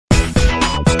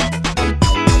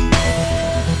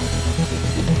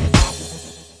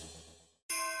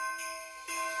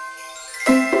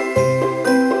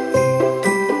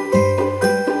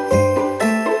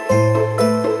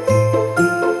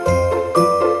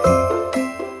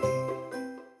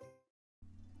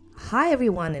Hi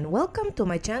everyone and welcome to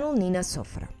my channel Nina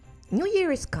Sofra. New Year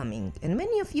is coming and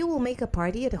many of you will make a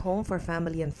party at home for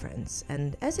family and friends,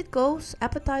 and as it goes,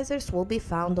 appetizers will be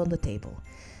found on the table.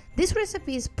 This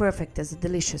recipe is perfect as a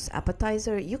delicious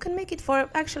appetizer. You can make it for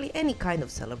actually any kind of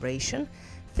celebration.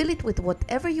 Fill it with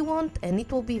whatever you want and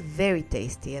it will be very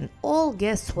tasty and all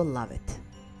guests will love it.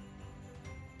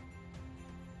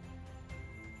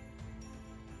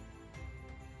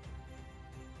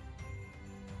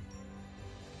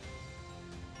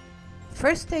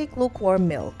 First, take lukewarm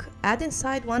milk. Add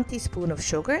inside 1 teaspoon of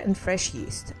sugar and fresh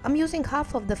yeast. I'm using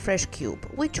half of the fresh cube,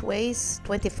 which weighs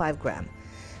 25 grams.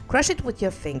 Crush it with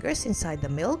your fingers inside the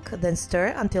milk, then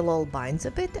stir until all binds a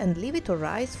bit and leave it to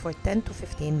rise for 10 to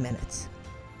 15 minutes.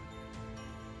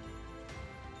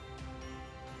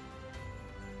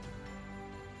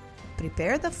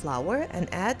 Prepare the flour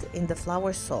and add in the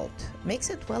flour salt. Mix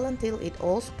it well until it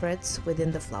all spreads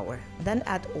within the flour. Then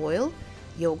add oil,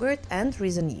 yogurt and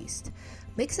risen yeast.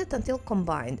 Mix it until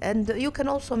combined, and you can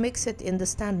also mix it in the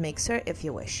stand mixer if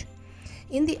you wish.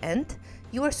 In the end,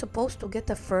 you are supposed to get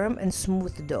a firm and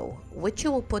smooth dough, which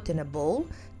you will put in a bowl,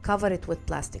 cover it with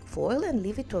plastic foil and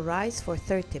leave it to rise for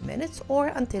 30 minutes or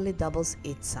until it doubles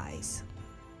its size.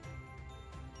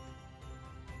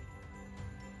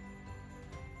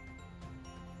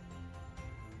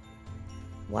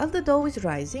 While the dough is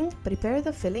rising, prepare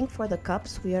the filling for the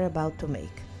cups we are about to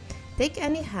make. Take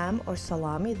any ham or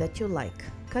salami that you like.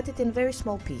 Cut it in very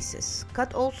small pieces.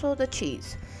 Cut also the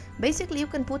cheese. Basically, you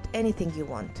can put anything you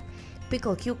want.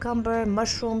 Pickle cucumber,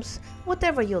 mushrooms,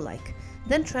 whatever you like.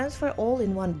 Then transfer all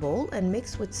in one bowl and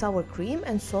mix with sour cream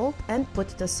and salt and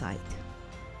put it aside.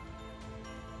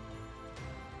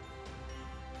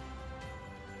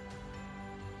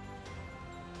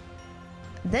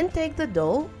 Then take the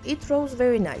dough, it rolls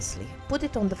very nicely. Put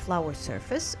it on the flour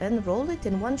surface and roll it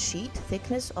in one sheet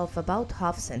thickness of about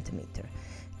 ½ centimeter.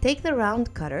 Take the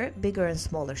round cutter, bigger and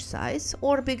smaller size,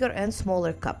 or bigger and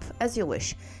smaller cup, as you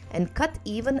wish, and cut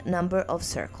even number of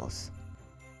circles.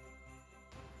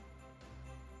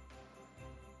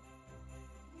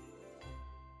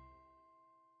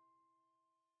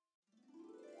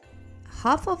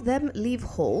 Half of them leave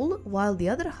whole, while the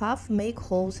other half make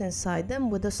holes inside them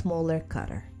with a smaller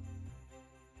cutter.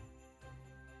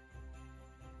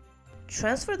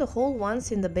 Transfer the whole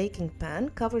ones in the baking pan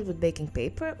covered with baking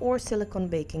paper or silicone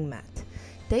baking mat.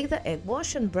 Take the egg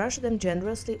wash and brush them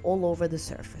generously all over the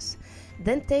surface.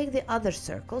 Then take the other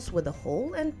circles with a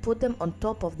hole and put them on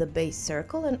top of the base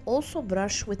circle and also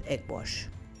brush with egg wash.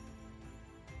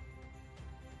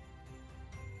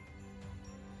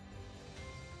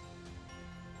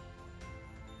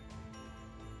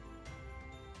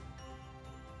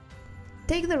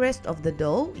 Take the rest of the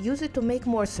dough, use it to make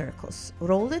more circles.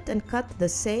 Roll it and cut the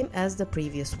same as the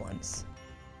previous ones.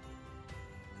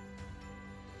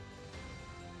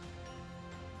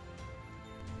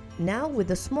 Now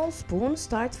with a small spoon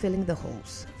start filling the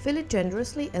holes. Fill it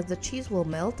generously as the cheese will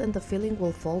melt and the filling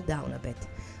will fall down a bit.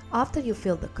 After you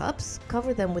fill the cups,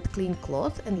 cover them with clean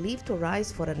cloth and leave to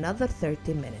rise for another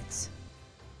 30 minutes.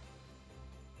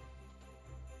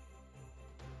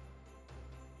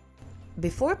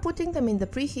 Before putting them in the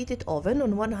preheated oven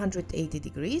on 180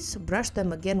 degrees, brush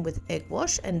them again with egg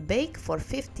wash and bake for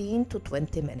 15 to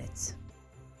 20 minutes.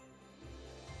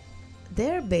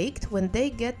 They're baked when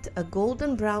they get a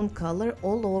golden brown color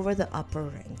all over the upper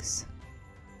rings.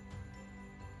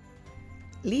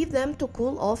 Leave them to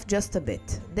cool off just a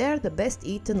bit. They're the best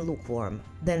eaten lukewarm.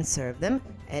 Then serve them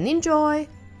and enjoy!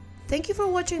 Thank you for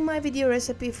watching my video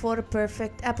recipe for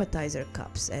perfect appetizer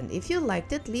cups, and if you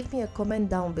liked it, leave me a comment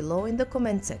down below in the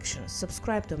comment section.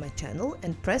 Subscribe to my channel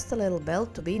and press the little bell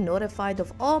to be notified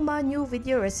of all my new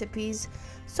video recipes.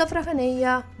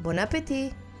 Savršeno, bon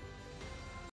appetit!